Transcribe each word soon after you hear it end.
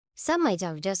Some might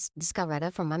have just discovered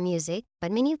her from her music,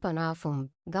 but many people know her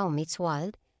from Girl Meets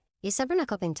World. Is Sabrina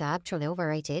Carpenter actually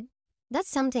overrated?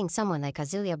 That's something someone like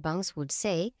Azealia Banks would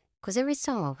say, because every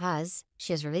song of hers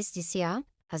she has released this year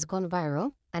has gone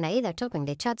viral and are either topping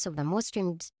the charts of the most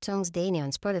streamed songs daily on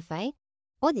Spotify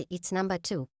or it's number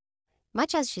 2.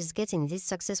 Much as she's getting these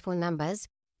successful numbers,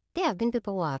 there have been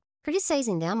people who are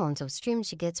criticizing the amount of streams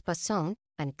she gets per song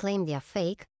and claim they are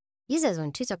fake. Users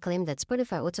on Twitter claim that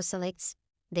Spotify auto-selects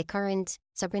the current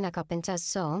Sabrina Carpenter's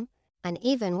song, and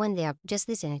even when they are just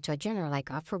listening to a genre like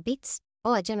Afrobeats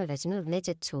or a genre that's not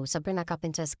related to Sabrina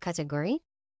Carpenter's category.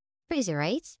 Crazy,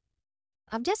 right?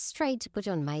 I've just tried to put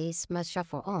on my Smart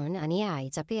Shuffle on, and yeah,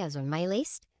 it appears on my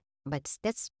list, but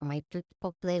that's my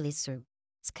pop playlist, so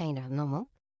it's kind of normal.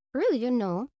 I really don't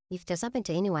know if this happened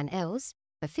to anyone else,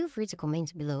 but feel free to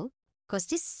comment below, because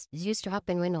this used to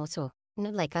happen when also,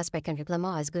 not like us by Kendrick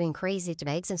Lamar is going crazy to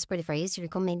the X and Spotify used to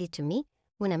recommend it to me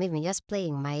when I'm even just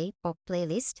playing my pop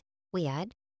playlist.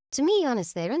 Weird. To me,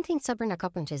 honestly, I don't think Sabrina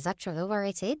Carpenter is actually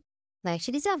overrated. Like,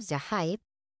 she deserves the hype.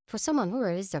 For someone who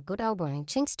released a good album in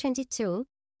 2022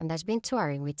 and has been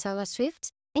touring with Taylor Swift,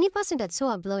 any person that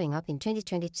saw her blowing up in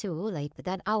 2022, like with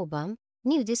that album,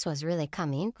 knew this was really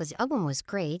coming because the album was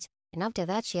great, and after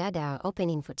that she had her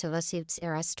opening for Taylor Swift's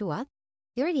Eras Tour.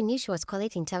 You already knew she was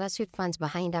collecting Taylor Swift fans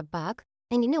behind her back,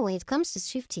 and when it comes to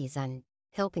Swifties and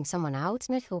helping someone out,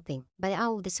 not helping,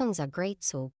 but the songs are great,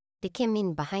 so they came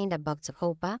in behind her back to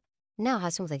help her. Now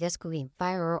her songs are just going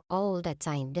viral all the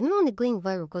time. They're not only going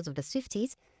viral because of the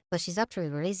Swifties, but she's actually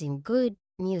releasing good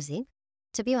music.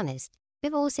 To be honest,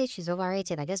 people who say she's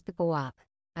overrated are just people who are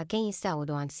against her or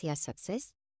don't want to see her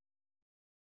success.